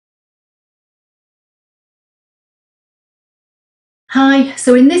Hi,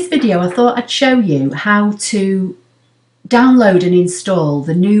 so in this video I thought I'd show you how to download and install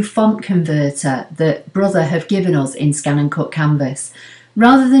the new font converter that Brother have given us in ScanNCut Canvas.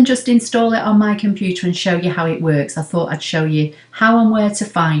 Rather than just install it on my computer and show you how it works, I thought I'd show you how and where to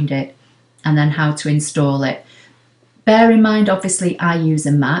find it and then how to install it. Bear in mind, obviously I use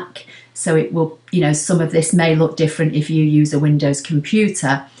a Mac, so it will, some of this may look different if you use a Windows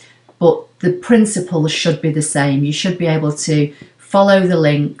computer, but the principles should be the same. You should be able to follow the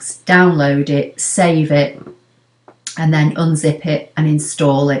links, download it, save it, and then unzip it and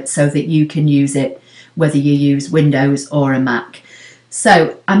install it so that you can use it whether you use Windows or a Mac.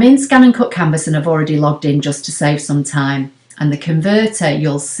 So I'm in ScanNCut Canvas and I've already logged in just to save some time, and the converter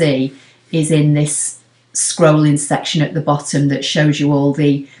you'll see is in this scrolling section at the bottom that shows you all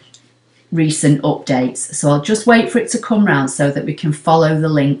the recent updates. So I'll just wait for it to come round so that we can follow the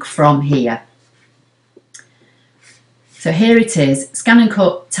link from here. So here it is,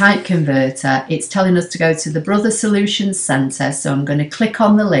 ScanNCut Type Converter. It's telling us to go to the Brother Solutions Centre, so I'm going to click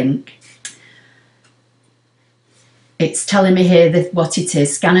on the link. It's telling me here that what it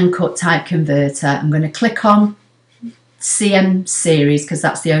is, ScanNCut Type Converter. I'm going to click on CM Series because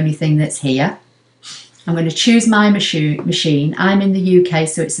that's the only thing that's here. I'm going to choose my machine. I'm in the UK,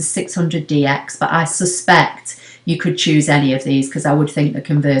 so it's a 600DX, but I suspect you could choose any of these because I would think the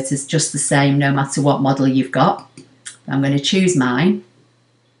converter's just the same no matter what model you've got. I'm going to choose mine.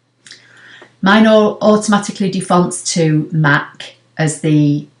 Mine automatically defaults to Mac as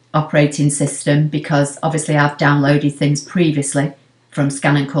the operating system because obviously I've downloaded things previously from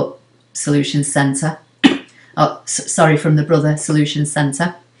ScanNCut Solutions Centre. From the Brother Solutions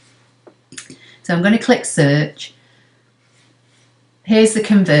Centre. So I'm going to click search. Here's the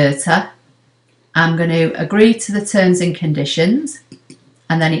converter. I'm going to agree to the terms and conditions,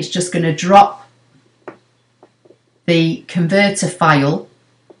 and then it's just going to drop the converter file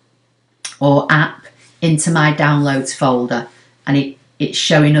or app into my downloads folder, and it's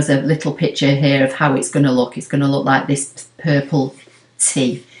showing us a little picture here of how it's going to look. It's going to look like this purple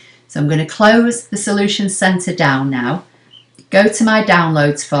T. So I'm going to close the Solutions Centre down now, go to my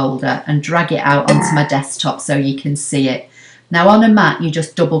downloads folder and drag it out onto my desktop so you can see it. Now on a Mac you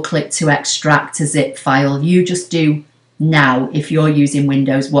just double click to extract a zip file. You just do now, if you're using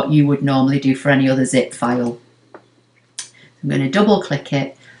Windows, what you would normally do for any other zip file. I'm going to double click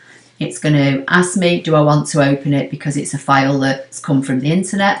it. It's going to ask me, do I want to open it, because it's a file that's come from the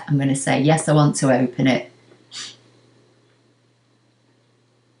internet. I'm going to say yes, I want to open it.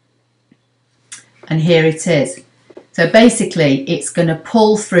 And here it is. So basically it's going to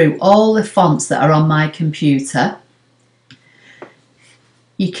pull through all the fonts that are on my computer.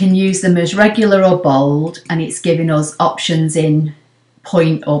 You can use them as regular or bold, and it's giving us options in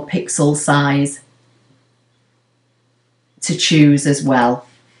point or pixel size to choose as well.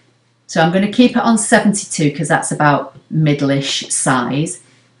 So I'm going to keep it on 72 because that's about middle-ish size.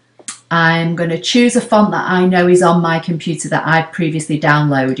 I'm going to choose a font that I know is on my computer that I've previously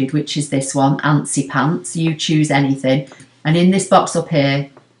downloaded, which is this one, Antsy Pants. You choose anything. And in this box up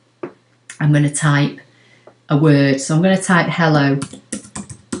here, I'm going to type a word. So I'm going to type hello.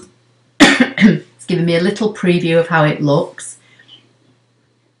 It's giving me a little preview of how it looks.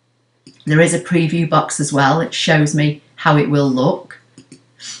 There is a preview box as well. It shows me how it will look.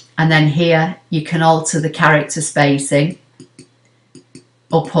 And then here you can alter the character spacing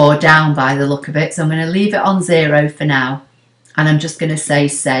up or down by the look of it. So I'm going to leave it on 0 for now, and I'm just going to say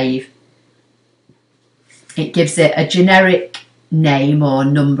save. It gives it a generic name or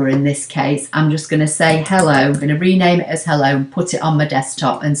number in this case. I'm just going to say hello. I'm going to rename it as hello and put it on my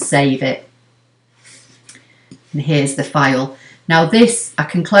desktop and save it. And here's the file. Now this, I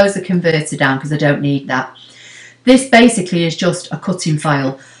can close the converter down because I don't need that. This basically is just a cutting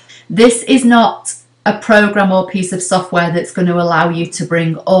file. This is not a program or piece of software that's going to allow you to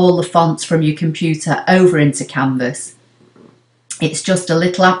bring all the fonts from your computer over into Canvas. It's just a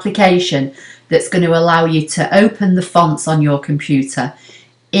little application that's going to allow you to open the fonts on your computer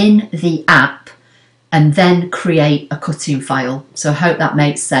in the app and then create a cutting file. So I hope that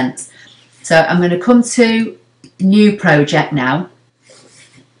makes sense. So I'm going to come to new project now.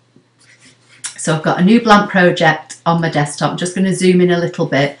 So I've got a new blank project on my desktop. I'm just going to zoom in a little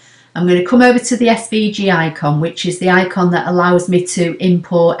bit. I'm going to come over to the SVG icon, which is the icon that allows me to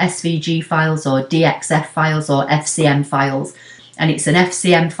import SVG files or DXF files or FCM files. And it's an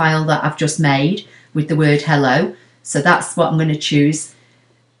FCM file that I've just made with the word hello. So that's what I'm going to choose.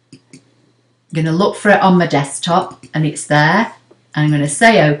 I'm going to look for it on my desktop and it's there. And I'm going to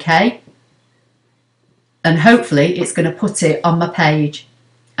say OK. And hopefully it's going to put it on my page.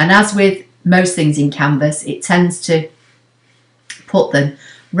 And as with most things in Canvas, it tends to put them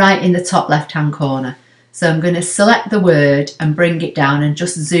right in the top left hand corner. So I'm going to select the word and bring it down and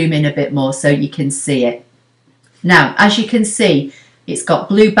just zoom in a bit more so you can see it. Now, as you can see, it's got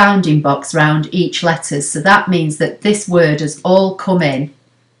blue bounding box around each letter, so that means that this word has all come in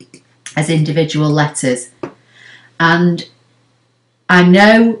as individual letters. And I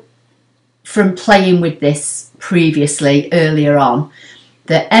know from playing with this previously earlier on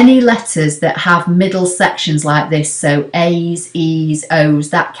that any letters that have middle sections like this, so A's, E's, O's,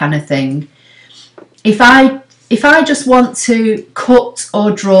 that kind of thing, if I just want to cut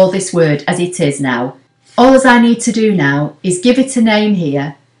or draw this word as it is now, all I need to do now is give it a name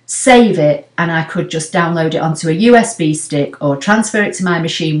here, save it, and I could just download it onto a USB stick or transfer it to my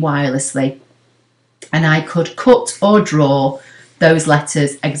machine wirelessly, and I could cut or draw those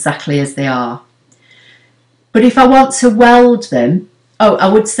letters exactly as they are. But if I want to weld them, oh, I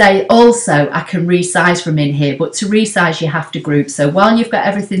would say also I can resize from in here, but to resize you have to group. So while you've got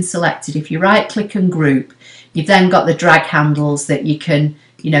everything selected, if you right click and group, you've then got the drag handles that you can,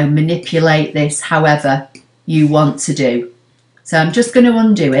 you know, manipulate this however you want to do. So I'm just going to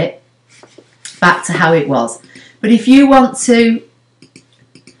undo it back to how it was. But if you want to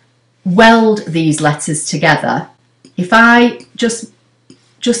weld these letters together, if I just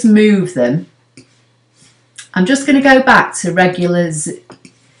move them, I'm just going to go back to the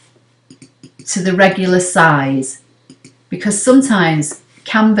regular size, because sometimes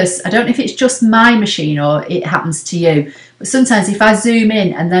canvas, I don't know if it's just my machine or it happens to you, but sometimes if I zoom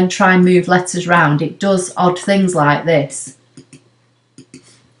in and then try and move letters round, it does odd things like this.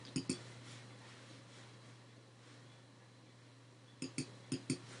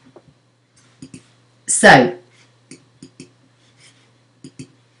 So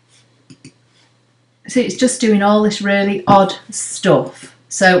it's just doing all this really odd stuff.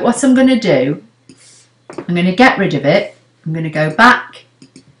 So what I'm going to do, I'm going to get rid of it. I'm going to go back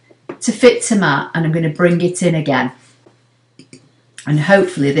to fit to mat and I'm going to bring it in again. And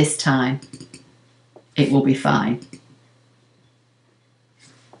hopefully this time it will be fine.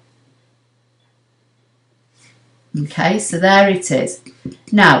 Okay, so there it is.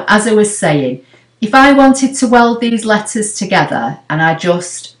 Now, as I was saying, if I wanted to weld these letters together and I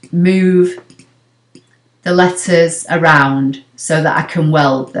just move the letters around so that I can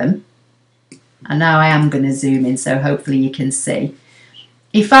weld them, and now I am going to zoom in so hopefully you can see.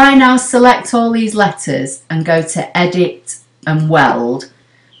 If I now select all these letters and go to edit and weld,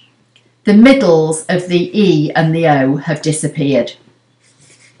 the middles of the E and the O have disappeared.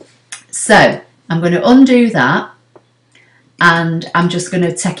 So I'm going to undo that and I'm just going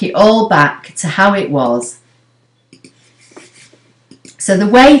to take it all back to how it was. So the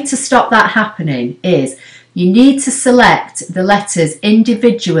way to stop that happening is you need to select the letters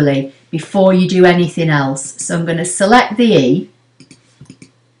individually before you do anything else. So I'm going to select the E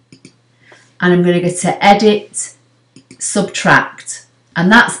and I'm going to go to edit, subtract,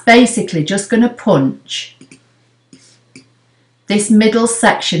 and that's basically just going to punch this middle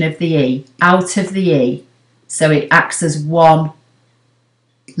section of the E out of the E so it acts as one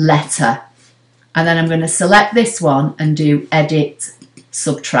letter. And then I'm going to select this one and do edit,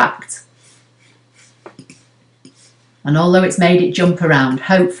 subtract. And although it's made it jump around,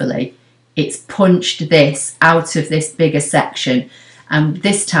 hopefully it's punched this out of this bigger section, and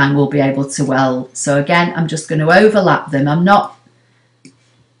this time we'll be able to weld. So again, I'm just going to overlap them. I'm not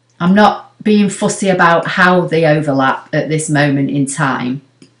being fussy about how they overlap at this moment in time.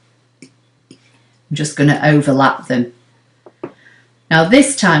 I'm just going to overlap them. Now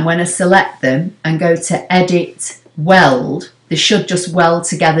this time when I select them and go to edit, weld, they should just weld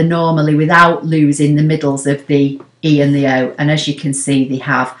together normally without losing the middles of the E and the O, and as you can see they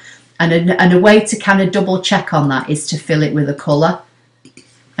have. And a way to kind of double check on that is to fill it with a colour,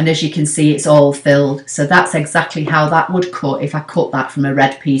 and as you can see it's all filled. So that's exactly how that would cut if I cut that from a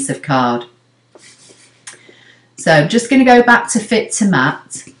red piece of card. So I'm just going to go back to fit to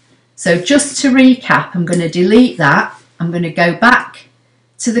mat. So just to recap, I'm going to delete that. I'm going to go back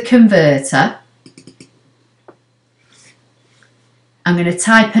to the converter. I'm going to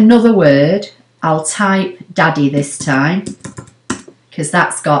type another word. I'll type daddy this time because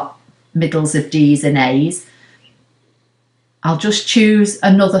that's got middles of D's and A's. I'll just choose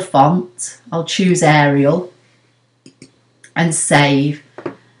another font. I'll choose Arial and save.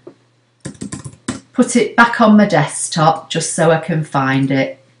 Put it back on my desktop just so I can find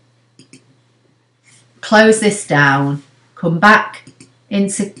it. Close this down, come back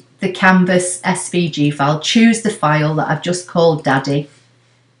into the Canvas SVG file, choose the file that I've just called Daddy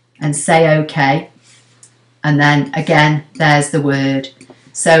and say OK. And then again, there's the word.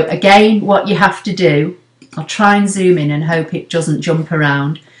 So again, what you have to do I'll try and zoom in and hope it doesn't jump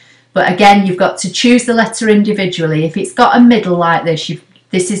around. But again, you've got to choose the letter individually. If it's got a middle like this,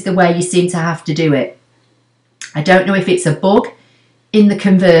 this is the way you seem to have to do it. I don't know if it's a bug in the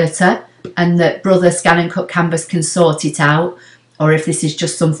converter and that Brother ScanNCut Canvas can sort it out, or if this is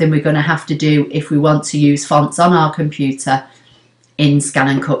just something we're going to have to do if we want to use fonts on our computer in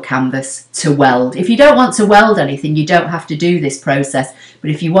ScanNCut Canvas to weld. If you don't want to weld anything, you don't have to do this process,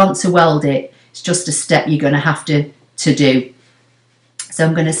 but if you want to weld it, it's just a step you're going to have to do. So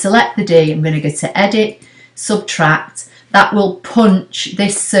I'm going to select the D, I'm going to go to Edit, Subtract. That will punch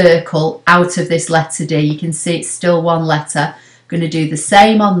this circle out of this letter D. You can see it's still one letter. I'm going to do the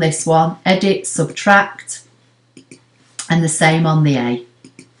same on this one, Edit, Subtract, and the same on the A.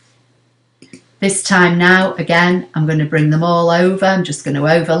 This time now, again, I'm going to bring them all over. I'm just going to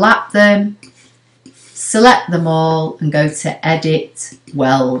overlap them, select them all and go to Edit,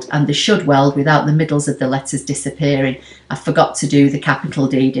 Weld, and they should weld without the middles of the letters disappearing. I forgot to do the capital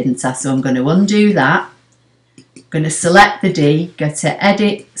D, didn't I? So I'm going to undo that. I'm going to select the D, go to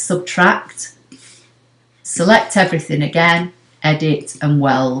Edit, Subtract, select everything again, Edit and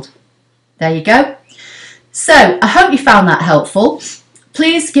Weld. There you go. So I hope you found that helpful.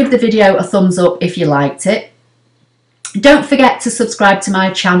 Please give the video a thumbs up if you liked it. Don't forget to subscribe to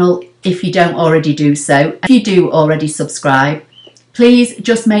my channel if you don't already do so. If you do already subscribe, please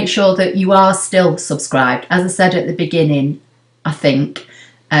just make sure that you are still subscribed. As I said at the beginning, I think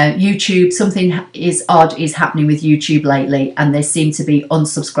YouTube, something odd is happening with YouTube lately, and they seem to be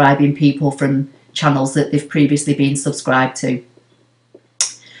unsubscribing people from channels that they've previously been subscribed to.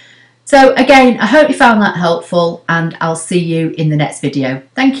 So again, I hope you found that helpful, and I'll see you in the next video.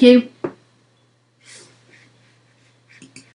 Thank you.